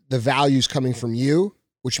then the value's coming from you,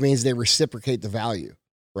 which means they reciprocate the value,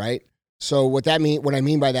 right? So what I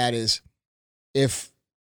mean by that is, if,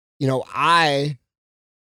 I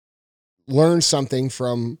learned something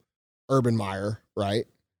from Urban Meyer, right,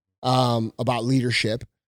 about leadership,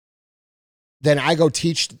 then I go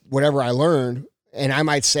teach whatever I learned. And I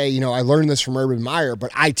might say, I learned this from Urban Meyer,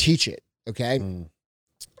 but I teach it. Okay.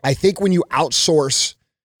 I think when you outsource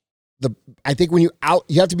you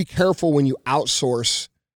have to be careful when you outsource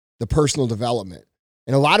the personal development.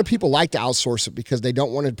 And a lot of people like to outsource it because they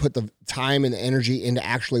don't want to put the time and the energy into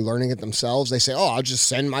actually learning it themselves. They say, I'll just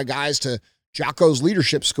send my guys to Jocko's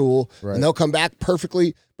leadership school and they'll come back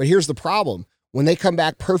perfectly. But here's the problem. When they come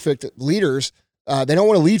back perfect leaders, they don't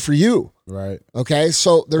want to lead for you. Right. Okay.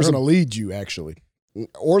 So they're going to lead you, actually.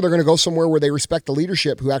 Or they're going to go somewhere where they respect the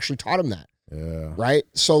leadership who actually taught them that. Yeah. Right.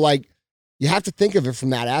 So you have to think of it from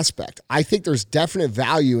that aspect. I think there's definite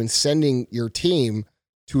value in sending your team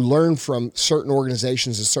to learn from certain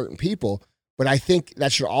organizations and certain people. But I think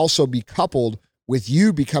that should also be coupled with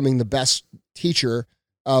you becoming the best teacher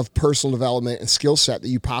of personal development and skill set that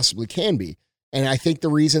you possibly can be. And I think the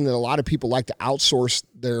reason that a lot of people like to outsource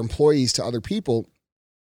their employees to other people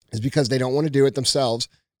is because they don't want to do it themselves.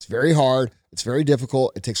 It's very hard. It's very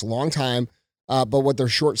difficult. It takes a long time. But what they're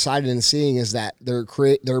short-sighted in seeing is that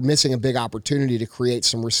they're missing a big opportunity to create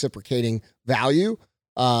some reciprocating value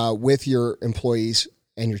with your employees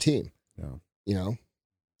and your team. Yeah.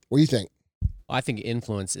 What do you think? I think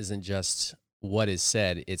influence isn't just what is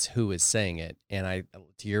said, it's who is saying it. And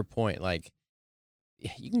to your point,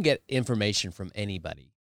 you can get information from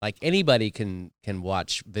anybody. Like anybody can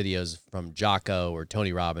watch videos from Jocko or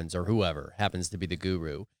Tony Robbins or whoever happens to be the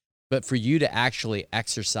guru. But for you to actually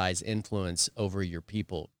exercise influence over your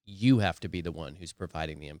people, you have to be the one who's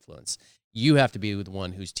providing the influence. You have to be the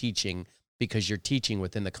one who's teaching, because you're teaching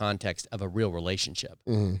within the context of a real relationship.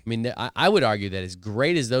 Mm-hmm. I mean, I would argue that as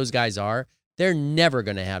great as those guys are, they're never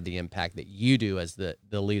going to have the impact that you do as the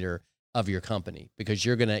leader of your company, because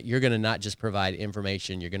you're gonna not just provide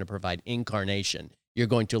information, you're going to provide incarnation. You're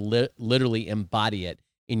going to literally embody it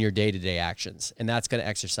in your day-to-day actions, and that's going to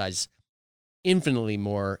exercise infinitely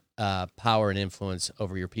more power and influence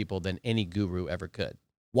over your people than any guru ever could.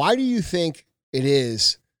 Why do you think it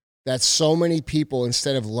is that so many people,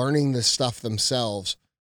 instead of learning this stuff themselves,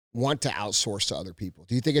 want to outsource to other people?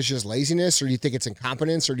 Do you think it's just laziness, or do you think it's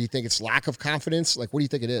incompetence, or do you think it's lack of confidence? What do you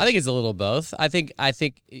think it is? I think it's a little both. I think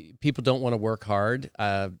people don't want to work hard,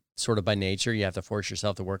 sort of by nature. You have to force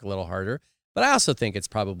yourself to work a little harder. But I also think it's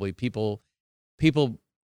probably people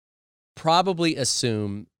probably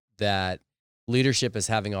assume that leadership is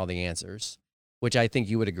having all the answers, which I think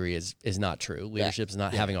you would agree is not true. Leadership is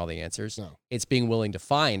not having all the answers. No. It's being willing to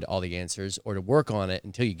find all the answers or to work on it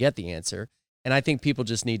until you get the answer. And I think people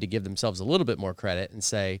just need to give themselves a little bit more credit and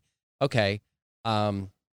say, okay, I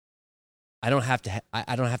don't have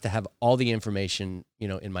to have all the information,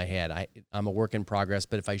 in my head. I'm a work in progress.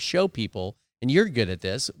 But if I show people, and you're good at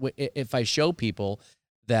this, if I show people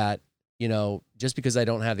that, just because I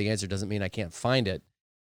don't have the answer doesn't mean I can't find it,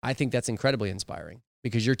 I think that's incredibly inspiring,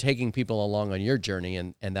 because you're taking people along on your journey,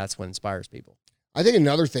 and that's what inspires people. I think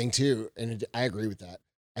another thing too, and I agree with that.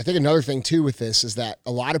 I think another thing too with this is that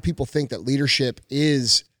a lot of people think that leadership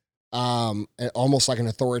is almost like an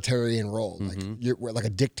authoritarian role, like a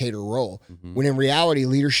dictator role, when in reality,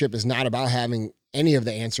 leadership is not about having any of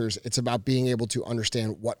the answers. It's about being able to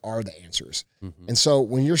understand what are the answers. And so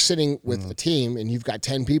when you're sitting with a team and you've got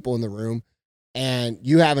 10 people in the room and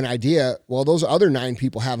you have an idea, well, those other 9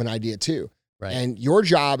 people have an idea too. Right. And your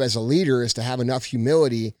job as a leader is to have enough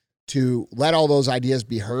humility to let all those ideas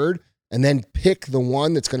be heard and then pick the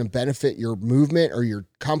one that's going to benefit your movement or your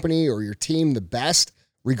company or your team the best,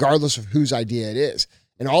 regardless of whose idea it is.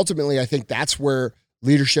 And ultimately, I think that's where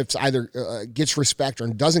leadership's either gets respect or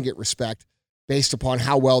doesn't get respect based upon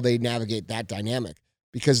how well they navigate that dynamic.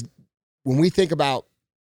 Because when we think about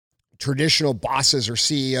traditional bosses or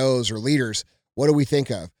CEOs or leaders, what do we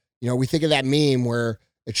think of? We think of that meme where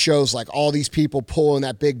it shows like all these people pulling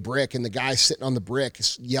that big brick and the guy sitting on the brick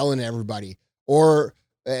is yelling at everybody,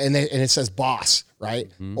 and it says boss, right?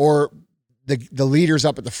 Or the leader's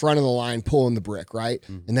up at the front of the line pulling the brick, right?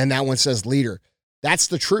 And then that one says leader. That's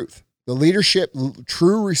the truth. The leadership,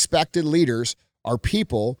 true respected leaders are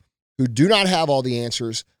people who do not have all the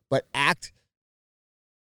answers, but act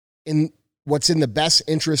in what's in the best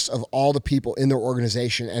interest of all the people in their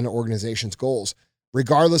organization and the organization's goals,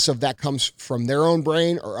 regardless of that comes from their own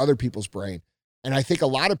brain or other people's brain. And I think a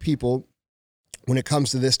lot of people, when it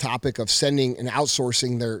comes to this topic of sending and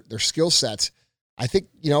outsourcing their skill sets, I think,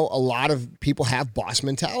 a lot of people have boss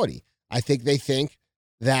mentality. I think they think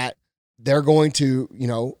that they're going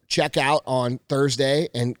to, check out on Thursday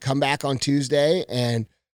and come back on Tuesday. And,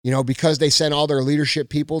 because they send all their leadership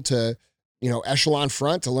people to, Echelon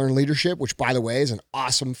Front to learn leadership, which, by the way, is an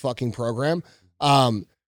awesome fucking program.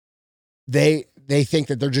 They think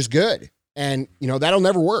that they're just good. And, that'll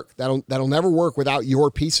never work. That'll never work without your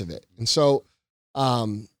piece of it. And so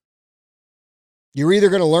you're either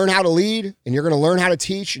going to learn how to lead, and you're going to learn how to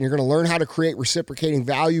teach, and you're going to learn how to create reciprocating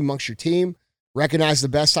value amongst your team, recognize the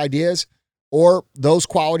best ideas, or those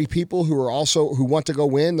quality people who want to go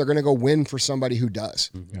win, they're going to go win for somebody who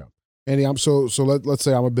does. Yeah. Andy, let's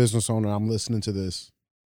say I'm a business owner, I'm listening to this,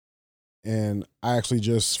 and I actually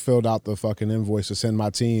just filled out the fucking invoice to send my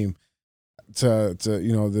team to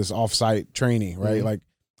this offsite training, right? Mm-hmm. Like,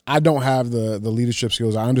 I don't have the leadership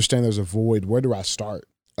skills. I understand there's a void. Where do I start?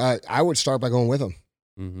 I would start by going with them.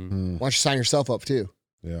 Mm-hmm. Why don't you sign yourself up too?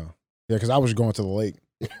 Yeah, because I was going to the lake,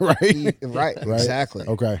 right? Right, exactly.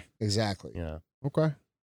 Okay, exactly. Yeah. Okay.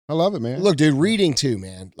 I love it, man. Look, dude, reading too,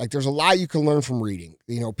 man. Like, there's a lot you can learn from reading.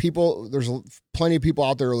 There's plenty of people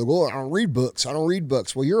out there who are like, well, I don't read books.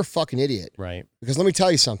 Well, you're a fucking idiot. Right. Because let me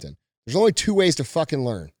tell you something. There's only 2 ways to fucking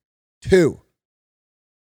learn. 2.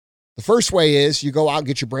 The first way is you go out and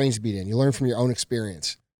get your brains beat in. You learn from your own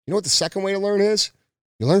experience. You know what the second way to learn is?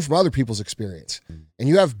 You learn from other people's experience. And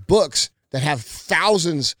you have books that have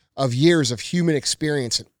thousands of years of human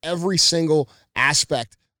experience in every single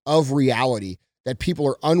aspect of reality that people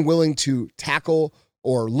are unwilling to tackle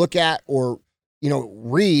or look at or,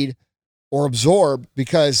 read or absorb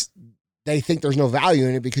because they think there's no value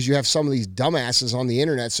in it, because you have some of these dumbasses on the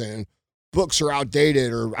internet saying books are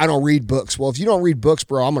outdated or I don't read books. Well, if you don't read books,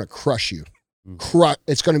 bro, I'm going to crush you.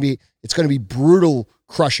 It's going to be brutal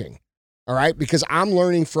crushing. All right. Because I'm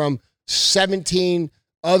learning from 17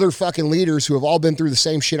 other fucking leaders who have all been through the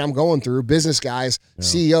same shit I'm going through, business guys,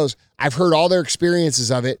 CEOs. I've heard all their experiences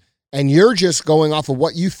of it. And you're just going off of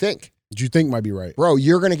what you think. What you think might be right. Bro,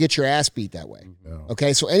 you're going to get your ass beat that way. Yeah.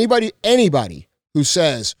 Okay? So anybody who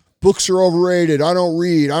says, books are overrated, I don't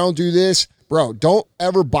read, I don't do this, bro, don't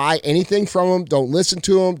ever buy anything from them. Don't listen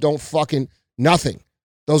to them. Don't fucking nothing.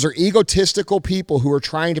 Those are egotistical people who are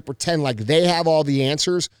trying to pretend like they have all the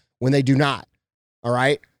answers when they do not. All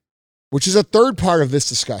right? Which is a third part of this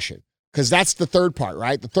discussion, because that's the third part,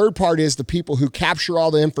 right? The third part is the people who capture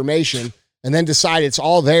all the information and then decide it's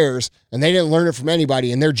all theirs, and they didn't learn it from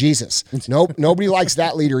anybody, and they're Jesus. Nope, nobody likes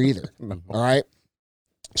that leader either, all right?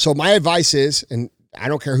 So my advice is, and I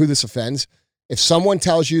don't care who this offends, if someone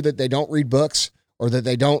tells you that they don't read books or that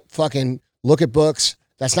they don't fucking look at books,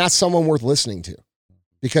 that's not someone worth listening to,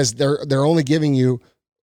 because they're only giving you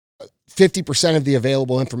 50% of the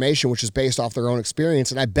available information, which is based off their own experience,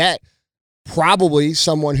 and I bet probably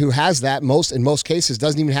someone who has that in most cases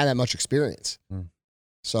doesn't even have that much experience.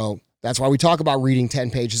 So that's why we talk about reading 10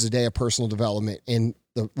 pages a day of personal development in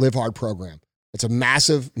the Live Hard program. It's a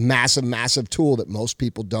massive, massive, massive tool that most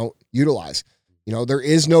people don't utilize. There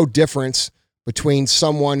is no difference between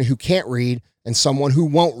someone who can't read and someone who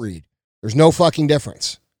won't read. There's no fucking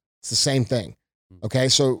difference. It's the same thing. Okay.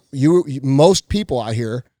 So most people out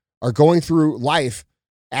here are going through life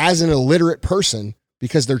as an illiterate person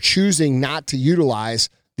because they're choosing not to utilize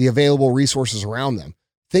the available resources around them.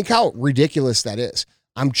 Think how ridiculous that is.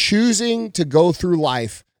 I'm choosing to go through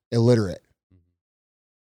life illiterate.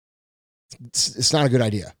 It's not a good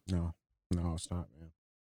idea. No, it's not, man.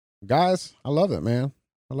 Guys, I love it, man.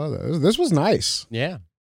 I love it. This was nice. Yeah.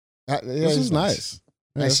 This is nice.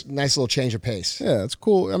 Nice little change of pace. Yeah, it's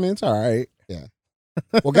cool. I mean, it's all right. Yeah.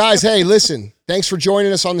 Well, guys, hey, listen, thanks for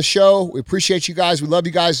joining us on the show. We appreciate you guys. We love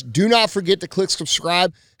you guys. Do not forget to click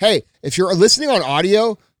subscribe. Hey, if you're listening on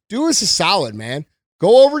audio, do us a solid, man.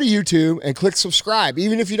 Go over to YouTube and click subscribe.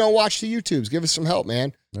 Even if you don't watch the YouTubes, give us some help,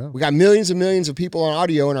 man. Yeah. We got millions and millions of people on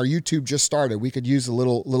audio, and our YouTube just started. We could use a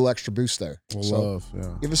little extra boost there. Love,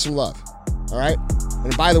 yeah. Give us some love. All right?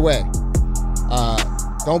 And by the way,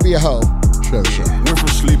 don't be a hoe. Sure. Went from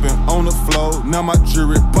sleeping on the floor, now my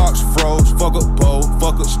jewelry box froze. Fuck a bowl,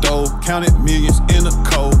 fuck a stove, counted millions in a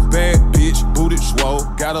cold. Bad bitch, booted swole,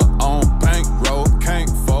 got her on